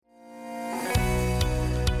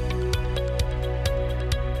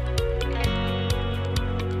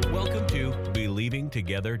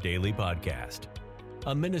Together Daily Podcast,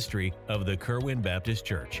 a ministry of the Kerwin Baptist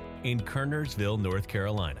Church in Kernersville, North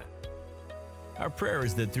Carolina. Our prayer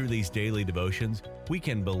is that through these daily devotions, we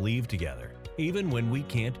can believe together, even when we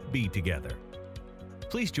can't be together.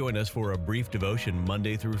 Please join us for a brief devotion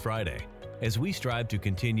Monday through Friday as we strive to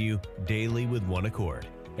continue daily with one accord,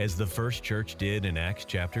 as the first church did in Acts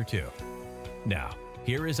chapter 2. Now,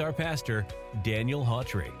 here is our pastor, Daniel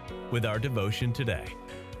Hawtrey, with our devotion today.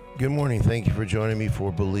 Good morning. Thank you for joining me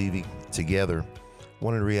for Believing Together. I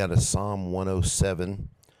wanted to read out of Psalm 107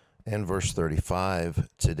 and verse 35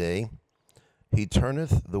 today. He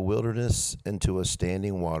turneth the wilderness into a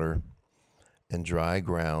standing water, and dry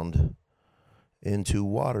ground into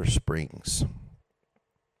water springs.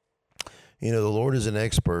 You know, the Lord is an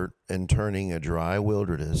expert in turning a dry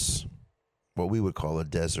wilderness, what we would call a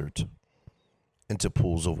desert, into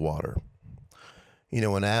pools of water. You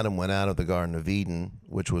know, when Adam went out of the Garden of Eden,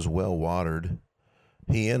 which was well watered,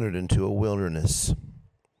 he entered into a wilderness.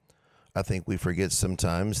 I think we forget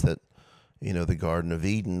sometimes that, you know, the Garden of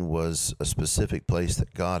Eden was a specific place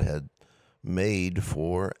that God had made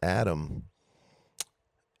for Adam.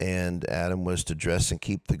 And Adam was to dress and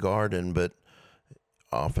keep the garden, but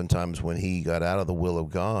oftentimes when he got out of the will of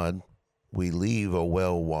God, we leave a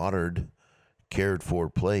well-watered, cared-for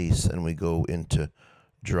place and we go into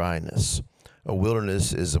dryness. A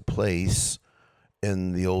wilderness is a place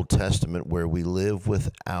in the Old Testament where we live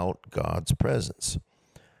without God's presence.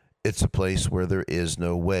 It's a place where there is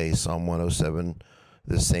no way. Psalm 107,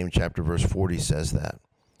 this same chapter, verse 40 says that.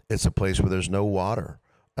 It's a place where there's no water.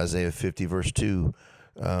 Isaiah 50, verse 2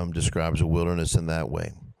 describes a wilderness in that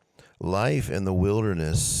way. Life in the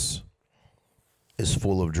wilderness is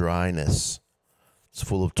full of dryness. It's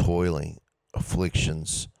full of toiling,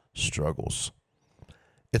 afflictions, struggles.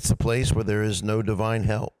 It's a place where there is no divine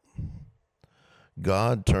help.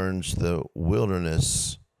 God turns the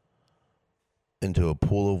wilderness into a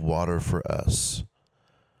pool of water for us.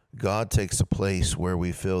 God takes a place where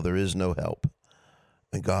we feel there is no help,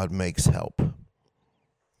 and God makes help.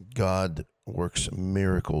 God works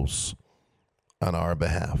miracles on our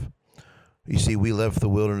behalf. You see, we left the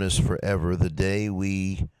wilderness forever the day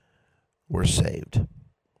we were saved.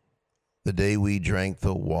 The day we drank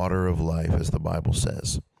the water of life, as the Bible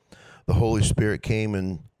says. The Holy Spirit came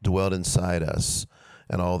and dwelt inside us,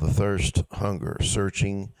 and all the thirst, hunger,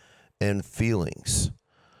 searching, and feelings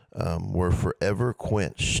were forever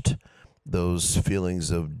quenched. Those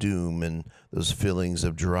feelings of doom and those feelings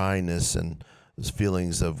of dryness and those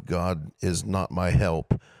feelings of God is not my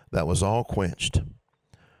help, that was all quenched.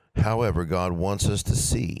 However, God wants us to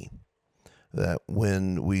see that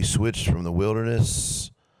when we switched from the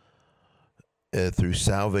wilderness through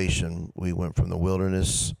salvation, we went from the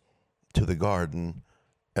wilderness to the garden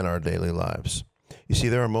in our daily lives. You see,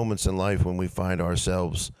 there are moments in life when we find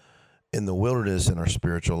ourselves in the wilderness in our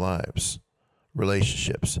spiritual lives.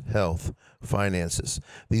 Relationships, health, finances.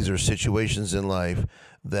 These are situations in life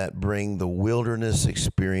that bring the wilderness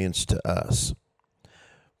experience to us.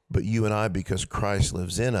 But you and I, because Christ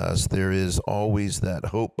lives in us, there is always that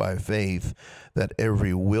hope by faith that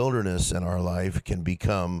every wilderness in our life can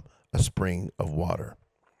become a spring of water.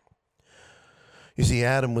 You see,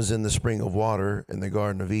 Adam was in the spring of water in the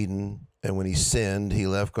Garden of Eden, and when he sinned, he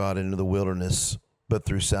left God into the wilderness. But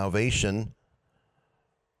through salvation,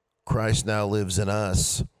 Christ now lives in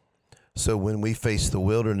us. So when we face the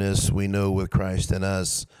wilderness, we know with Christ in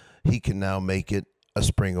us, he can now make it a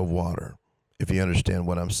spring of water. If you understand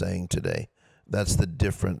what I'm saying today, that's the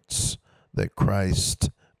difference that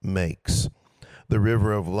Christ makes. The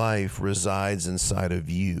river of life resides inside of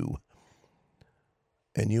you.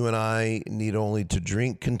 And you and I need only to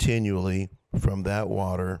drink continually from that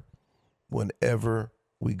water whenever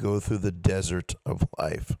we go through the desert of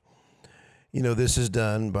life. You know, this is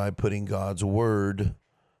done by putting God's word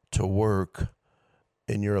to work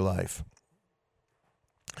in your life.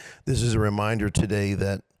 This is a reminder today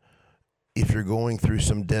that if you're going through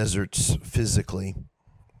some deserts physically,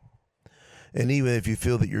 and even if you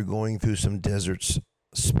feel that you're going through some deserts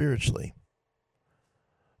spiritually,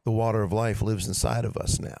 the water of life lives inside of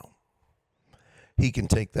us now. He can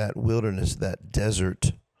take that wilderness, that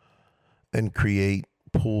desert, and create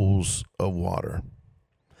pools of water.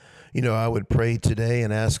 You know, I would pray today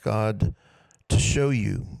and ask God to show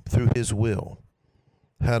you through his will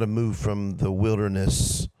how to move from the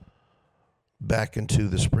wilderness back into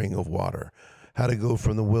the spring of water, how to go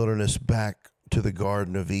from the wilderness back to the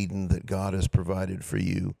Garden of Eden that God has provided for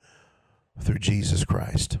you through Jesus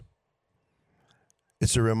Christ.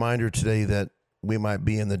 It's a reminder today that we might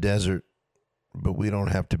be in the desert, but we don't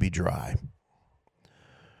have to be dry.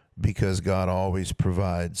 because God always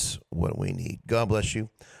provides what we need. God bless you.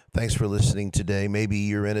 Thanks for listening today. Maybe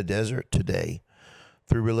you're in a desert today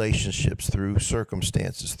through relationships, through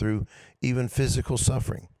circumstances, through even physical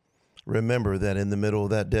suffering. Remember that in the middle of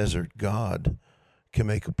that desert, God can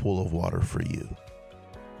make a pool of water for you.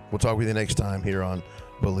 We'll talk with you next time here on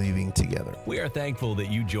Believing Together. We are thankful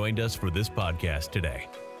that you joined us for this podcast today.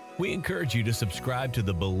 We encourage you to subscribe to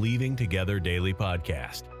the Believing Together Daily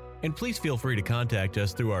Podcast. And please feel free to contact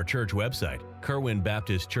us through our church website,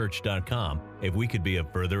 kerwinbaptistchurch.com, if we could be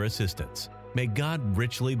of further assistance. May God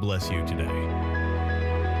richly bless you today.